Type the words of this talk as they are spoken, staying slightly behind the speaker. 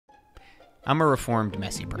I'm a reformed,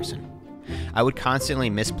 messy person. I would constantly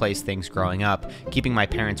misplace things growing up, keeping my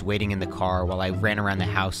parents waiting in the car while I ran around the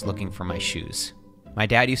house looking for my shoes. My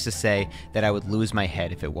dad used to say that I would lose my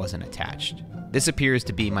head if it wasn't attached. This appears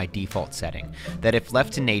to be my default setting, that if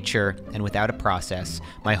left to nature and without a process,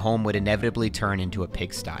 my home would inevitably turn into a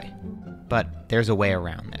pigsty. But there's a way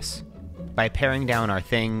around this. By paring down our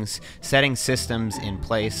things, setting systems in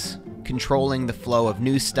place, controlling the flow of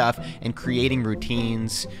new stuff, and creating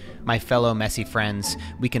routines, my fellow messy friends,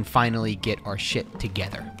 we can finally get our shit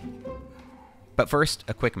together. But first,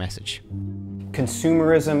 a quick message.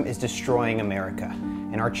 Consumerism is destroying America,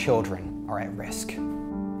 and our children are at risk.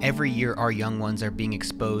 Every year, our young ones are being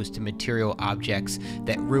exposed to material objects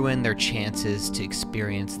that ruin their chances to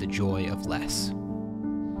experience the joy of less.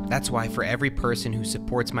 That's why for every person who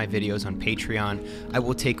supports my videos on Patreon, I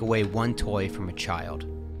will take away one toy from a child.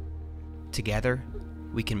 Together,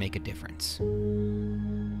 we can make a difference.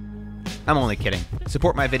 I'm only kidding.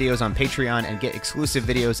 Support my videos on Patreon and get exclusive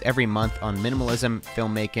videos every month on minimalism,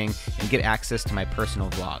 filmmaking, and get access to my personal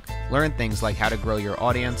vlog. Learn things like how to grow your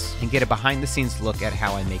audience and get a behind-the-scenes look at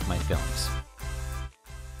how I make my films.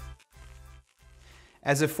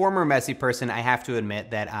 As a former messy person, I have to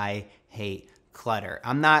admit that I hate clutter.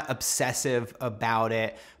 I'm not obsessive about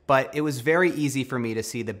it, but it was very easy for me to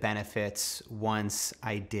see the benefits once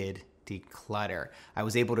I did declutter. I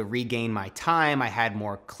was able to regain my time. I had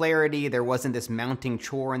more clarity. There wasn't this mounting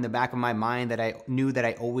chore in the back of my mind that I knew that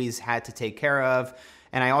I always had to take care of.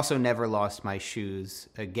 And I also never lost my shoes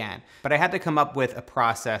again. But I had to come up with a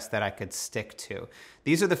process that I could stick to.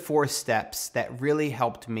 These are the 4 steps that really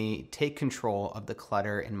helped me take control of the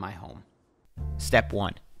clutter in my home. Step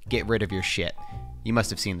 1, get rid of your shit. You must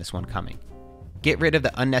have seen this one coming. Get rid of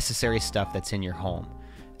the unnecessary stuff that's in your home.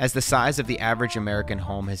 As the size of the average American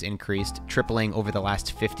home has increased, tripling over the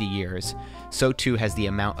last 50 years, so too has the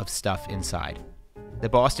amount of stuff inside. The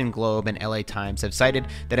Boston Globe and LA Times have cited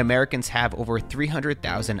that Americans have over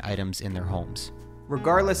 300,000 items in their homes.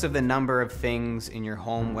 Regardless of the number of things in your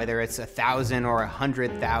home, whether it's 1,000 or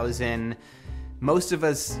 100,000, most of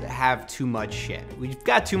us have too much shit. We've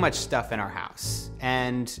got too much stuff in our house.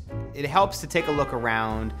 And it helps to take a look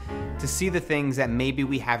around to see the things that maybe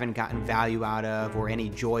we haven't gotten value out of or any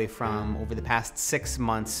joy from over the past 6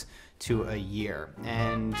 months to a year.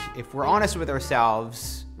 And if we're honest with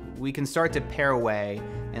ourselves, we can start to pare away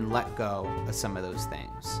and let go of some of those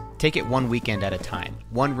things. Take it one weekend at a time,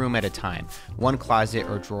 one room at a time, one closet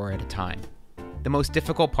or drawer at a time. The most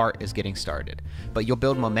difficult part is getting started, but you'll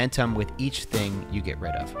build momentum with each thing you get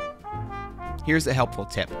rid of. Here's a helpful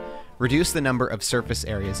tip. Reduce the number of surface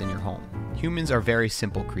areas in your home. Humans are very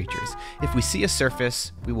simple creatures. If we see a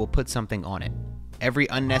surface, we will put something on it. Every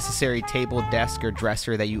unnecessary table, desk, or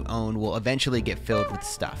dresser that you own will eventually get filled with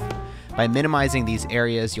stuff. By minimizing these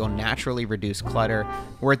areas, you'll naturally reduce clutter,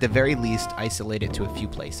 or at the very least, isolate it to a few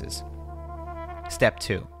places. Step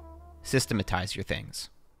 2, systematize your things.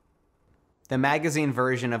 The magazine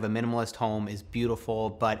version of a minimalist home is beautiful,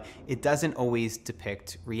 but it doesn't always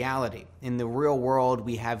depict reality. In the real world,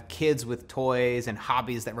 we have kids with toys and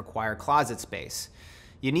hobbies that require closet space.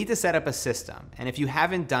 You need to set up a system, and if you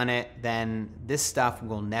haven't done it, then this stuff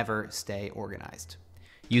will never stay organized.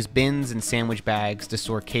 Use bins and sandwich bags to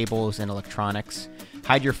store cables and electronics.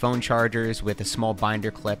 Hide your phone chargers with a small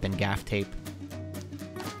binder clip and gaff tape.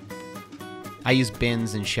 I use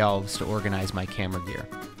bins and shelves to organize my camera gear.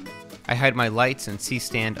 I hide my lights and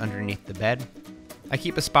C-stand underneath the bed. I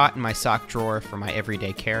keep a spot in my sock drawer for my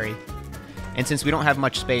everyday carry. And since we don't have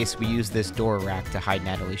much space, we use this door rack to hide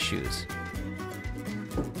Natalie's shoes.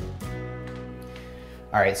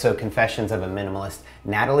 All right, so confessions of a minimalist.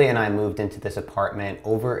 Natalie and I moved into this apartment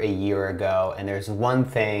over a year ago, and there's one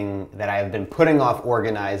thing that I have been putting off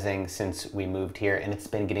organizing since we moved here, and it's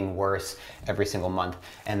been getting worse every single month,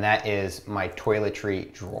 and that is my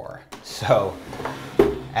toiletry drawer. So,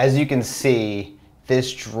 as you can see,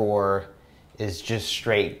 this drawer is just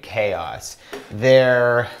straight chaos.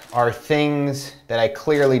 There are things that I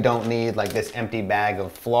clearly don't need, like this empty bag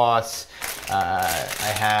of floss. I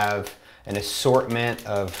have an assortment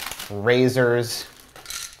of razors.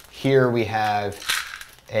 Here we have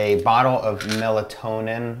a bottle of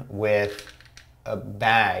melatonin with a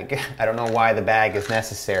bag. I don't know why the bag is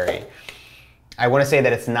necessary. I want to say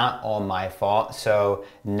that it's not all my fault. So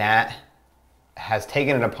Nat has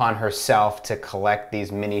taken it upon herself to collect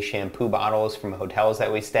these mini shampoo bottles from hotels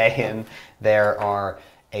that we stay in. There are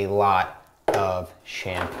a lot of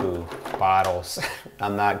shampoo bottles.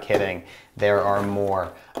 I'm not kidding. There are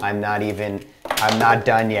more. I'm not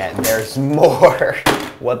done yet. There's more.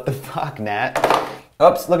 What the fuck, Nat?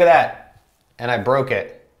 Oops, look at that. And I broke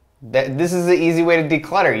it. This is the easy way to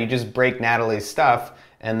declutter. You just break Natalie's stuff,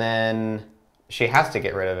 and then she has to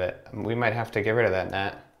get rid of it. We might have to get rid of that,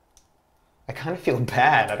 Nat. I kind of feel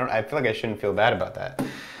bad. I feel like I shouldn't feel bad about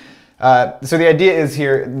that. So the idea is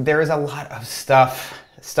here, there is a lot of stuff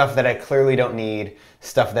that I clearly don't need,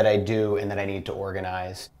 stuff that I do and that I need to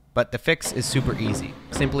organize. But the fix is super easy.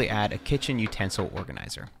 Simply add a kitchen utensil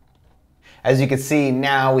organizer. As you can see,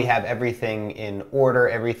 now we have everything in order.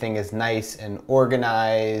 Everything is nice and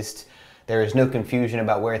organized. There is no confusion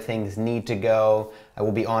about where things need to go. I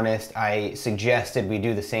will be honest, I suggested we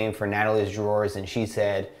do the same for Natalie's drawers, and she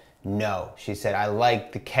said no. She said, I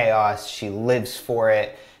like the chaos. She lives for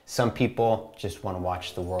it. Some people just want to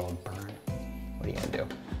watch the world burn. What are you gonna do?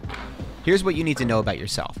 Here's what you need to know about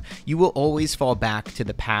yourself. You will always fall back to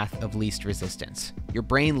the path of least resistance. Your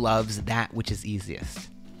brain loves that which is easiest.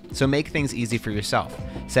 So make things easy for yourself.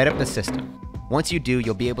 Set up a system. Once you do,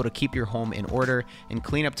 you'll be able to keep your home in order and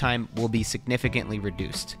cleanup time will be significantly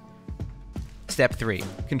reduced. Step 3,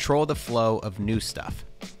 control the flow of new stuff.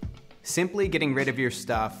 Simply getting rid of your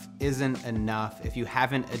stuff isn't enough if you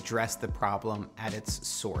haven't addressed the problem at its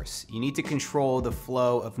source. You need to control the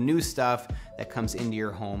flow of new stuff that comes into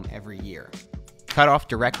your home every year. Cut off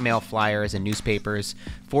direct mail flyers and newspapers.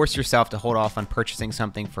 Force yourself to hold off on purchasing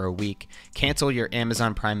something for a week. Cancel your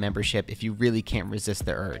Amazon Prime membership if you really can't resist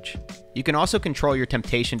the urge. You can also control your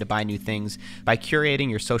temptation to buy new things by curating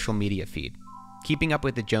your social media feed. Keeping up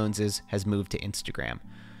with the Joneses has moved to Instagram.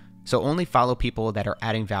 So only follow people that are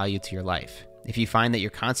adding value to your life. If you find that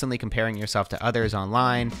you're constantly comparing yourself to others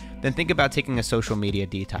online, then think about taking a social media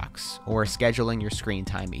detox or scheduling your screen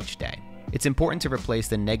time each day. It's important to replace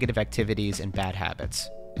the negative activities and bad habits.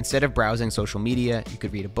 Instead of browsing social media, you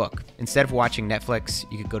could read a book. Instead of watching Netflix,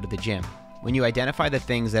 you could go to the gym. When you identify the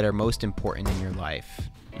things that are most important in your life,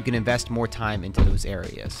 you can invest more time into those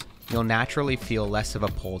areas. You'll naturally feel less of a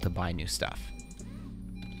pull to buy new stuff.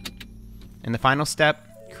 And the final step,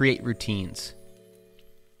 create routines.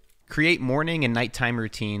 Create morning and nighttime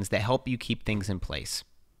routines that help you keep things in place.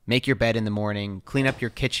 Make your bed in the morning, clean up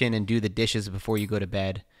your kitchen and do the dishes before you go to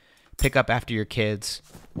bed. Pick up after your kids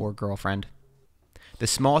or girlfriend. The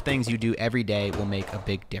small things you do every day will make a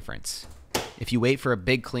big difference. If you wait for a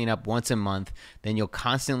big cleanup once a month, then you'll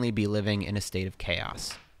constantly be living in a state of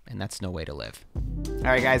chaos, and that's no way to live. All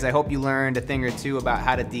right, guys, I hope you learned a thing or two about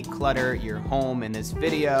how to declutter your home in this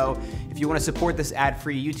video. If you want to support this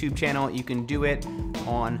ad-free YouTube channel, you can do it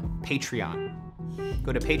on Patreon.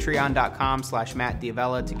 Go to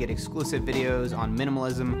patreon.com/MattDiavella to get exclusive videos on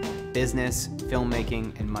minimalism, business,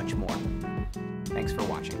 filmmaking, and much more. Thanks for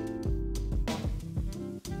watching.